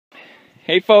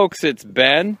Hey folks, it's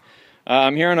Ben.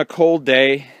 I'm here on a cold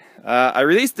day. I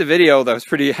released a video that was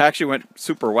actually went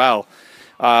super well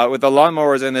with the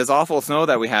lawnmowers and this awful snow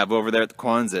that we have over there at the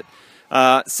Quonset.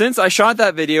 Since I shot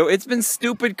that video, it's been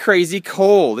stupid crazy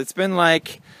cold. It's been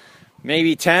like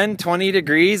maybe 10-20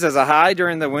 degrees as a high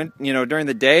during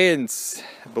the day, and it's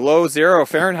below 0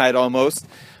 Fahrenheit almost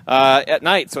at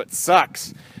night, so it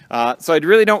sucks. So I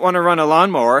really don't want to run a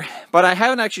lawnmower, but I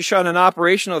haven't actually shot an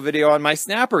operational video on my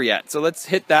snapper yet, so let's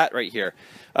hit that right here.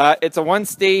 It's a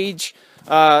one-stage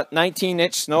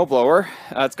 19-inch snowblower.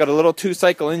 It's got a little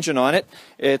 2-cycle engine on it.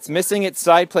 It's missing its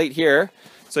side plate here,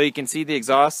 so you can see the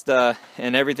exhaust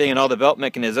and everything and all the belt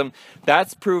mechanism.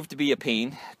 That's proved to be a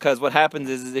pain, because what happens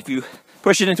is if you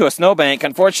push it into a snowbank,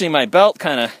 unfortunately my belt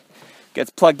kind of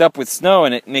gets plugged up with snow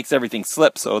and it makes everything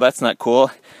slip, so that's not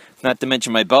cool. Not to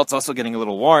mention my belt's also getting a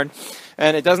little worn,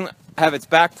 and it doesn't have its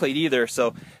back plate either,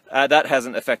 so that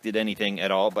hasn't affected anything at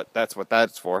all, but that's what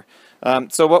that's for.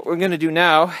 So what we're going to do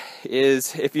now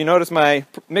is, if you notice my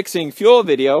mixing fuel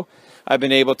video, I've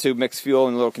been able to mix fuel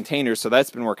in little containers, so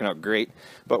that's been working out great.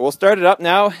 But we'll start it up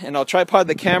now, and I'll tripod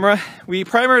the camera. We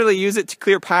primarily use it to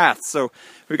clear paths, so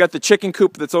we've got the chicken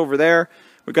coop that's over there,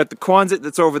 we've got the Quonset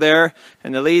that's over there,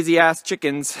 and the lazy ass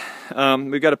chickens.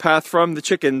 We've got a path from the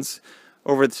chickens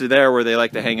over to there where they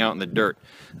like to hang out in the dirt,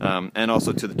 and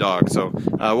also to the dog. So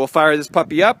we'll fire this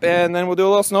puppy up and then we'll do a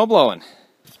little snow blowing.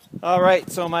 Alright,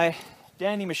 so my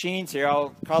dandy machines here,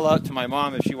 I'll call out to my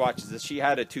mom if she watches this. She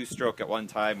had a 2-stroke at one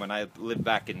time when I lived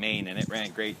back in Maine, and it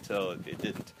ran great till it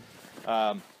didn't.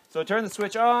 So turn the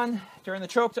switch on, turn the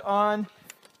choke to on,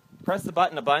 press the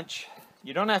button a bunch.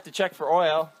 You don't have to check for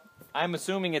oil. I'm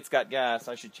assuming it's got gas.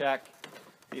 I should check,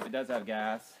 see if it does have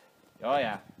gas. Oh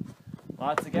yeah,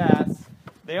 lots of gas.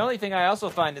 The only thing I also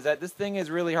find is that this thing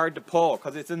is really hard to pull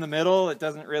because it's in the middle. It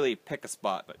doesn't really pick a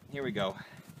spot, but here we go.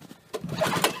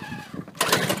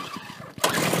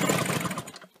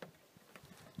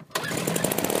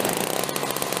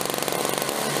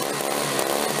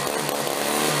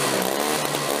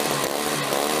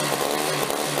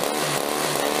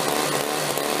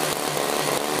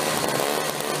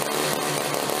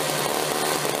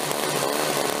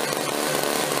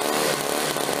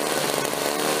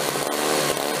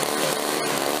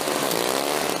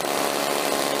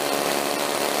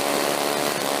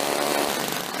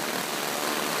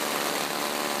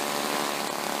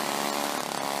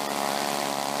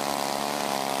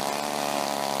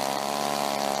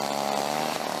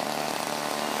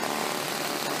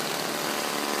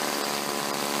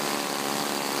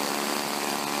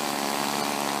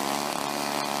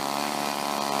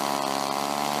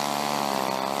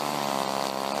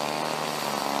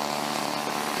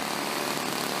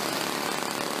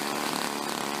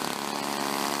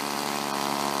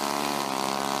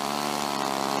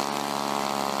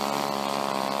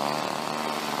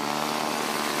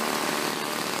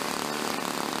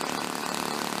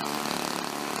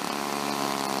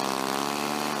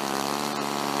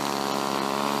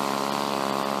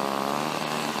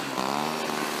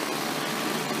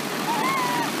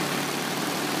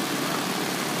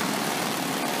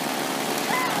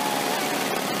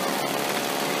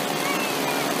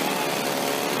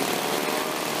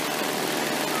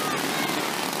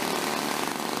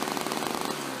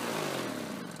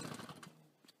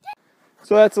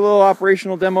 So that's a little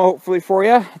operational demo hopefully for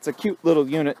you. It's a cute little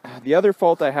unit. The other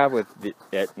fault I have with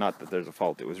it, not that there's a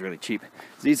fault, it was really cheap,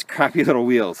 is these crappy little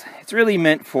wheels. It's really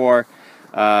meant for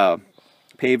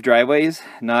paved driveways,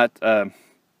 not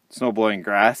snow blowing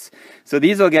grass. So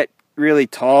these will get really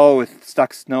tall with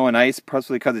stuck snow and ice,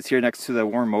 possibly because it's here next to the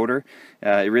warm motor.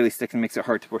 It really sticks and makes it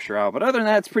hard to push around. But other than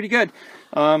that, it's pretty good.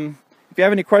 If you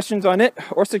have any questions on it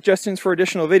or suggestions for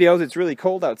additional videos, it's really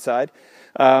cold outside.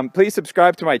 Please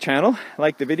subscribe to my channel,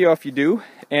 like the video if you do,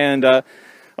 and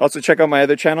also check out my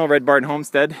other channel, Red Barn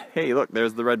Homestead. Hey, look,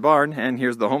 there's the Red Barn, and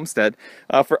here's the homestead,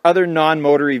 for other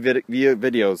non-motory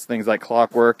videos, things like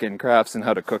clockwork and crafts and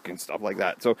how to cook and stuff like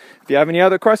that. So if you have any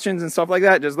other questions and stuff like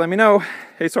that, just let me know.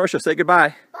 Hey, Sorsha, say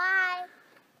goodbye.